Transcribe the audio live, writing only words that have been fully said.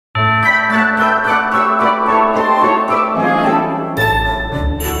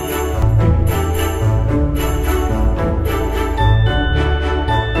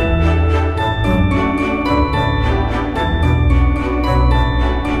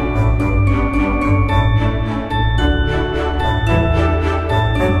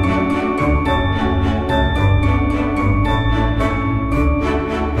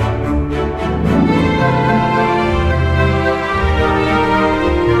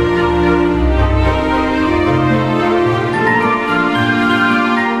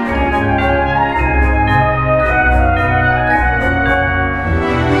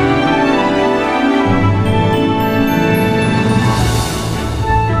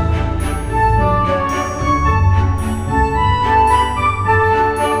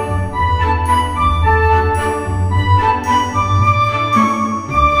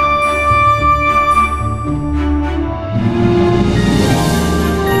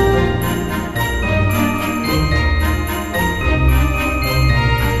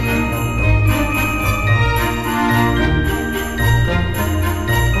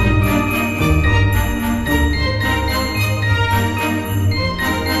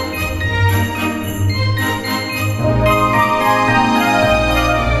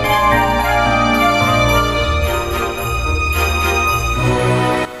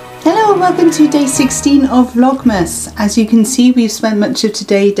welcome to day 16 of Vlogmas. As you can see, we've spent much of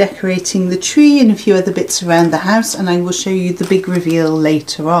today decorating the tree and a few other bits around the house, and I will show you the big reveal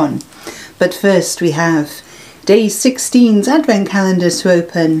later on. But first we have day 16's advent calendar to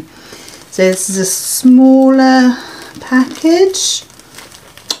open. So this is a smaller package.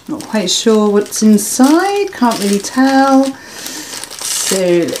 Not quite sure what's inside, can't really tell. So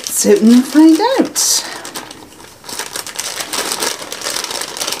let's open and find out.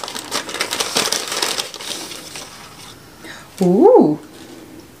 Ooh!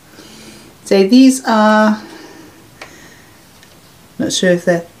 So these are, not sure if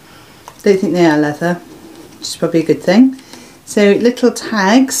they're, don't think they are leather, which is probably a good thing. So little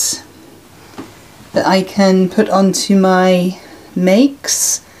tags that I can put onto my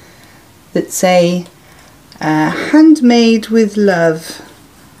makes that say handmade with love.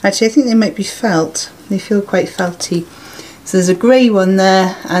 Actually, I think they might be felt. They feel quite felty. So there's a grey one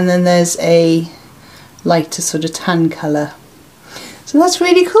there, and then there's a lighter sort of tan colour. So that's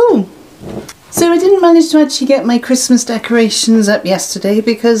really cool. So I didn't manage to actually get my Christmas decorations up yesterday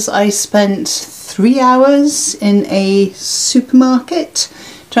because I spent 3 hours in a supermarket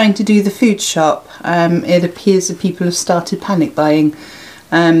trying to do the food shop. It appears that people have started panic buying,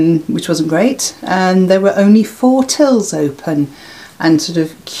 which wasn't great, and there were only 4 tills open and sort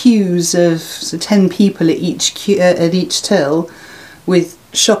of queues of 10 people at each till with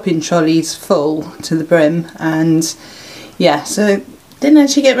shopping trolleys full to the brim. And yeah, so didn't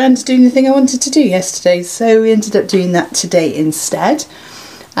actually get around to doing the thing I wanted to do yesterday, so we ended up doing that today instead.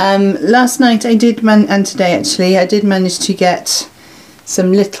 Last night and today actually, I did manage to get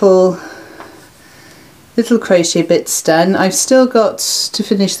some little crochet bits done. I've still got to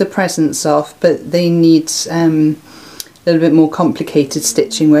finish the presents off, but they need a little bit more complicated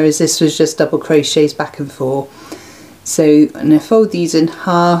stitching, whereas this was just double crochets back and forth. So, and I fold these in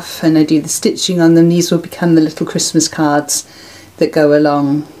half and I do the stitching on them. These will become the little Christmas cards that go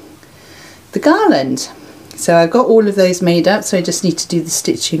along the garland. So I've got all of those made up, so I just need to do the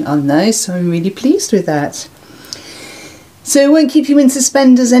stitching on those, so I'm really pleased with that. So I won't keep you in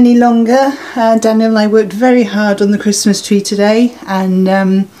suspenders any longer. Daniel and I worked very hard on the Christmas tree today, and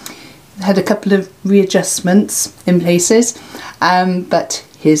had a couple of readjustments in places, but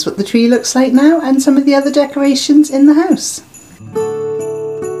here's what the tree looks like now and some of the other decorations in the house.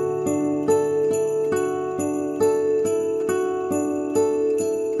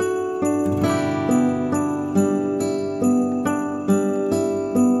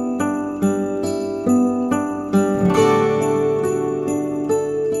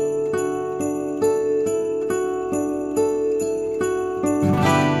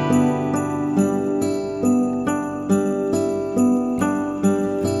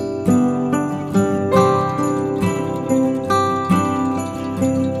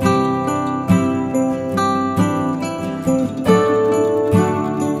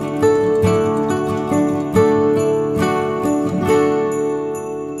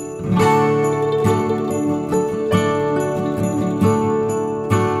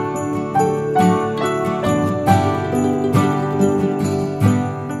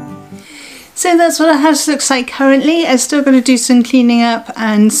 So that's what our house looks like currently. I've still got to do some cleaning up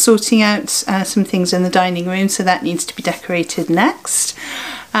and sorting out some things in the dining room, so that needs to be decorated next.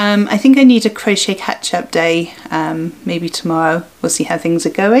 I think I need a crochet catch-up day, maybe tomorrow. We'll see how things are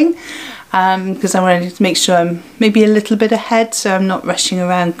going, because I wanted to make sure I'm maybe a little bit ahead, so I'm not rushing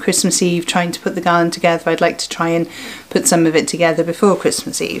around Christmas Eve trying to put the garland together. I'd like to try and put some of it together before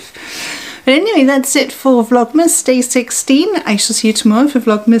Christmas Eve. But anyway, that's it for Vlogmas day 16. I shall see you tomorrow for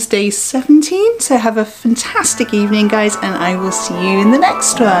Vlogmas day 17. So have a fantastic evening, guys, and I will see you in the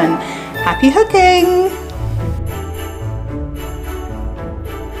next one. Happy hooking!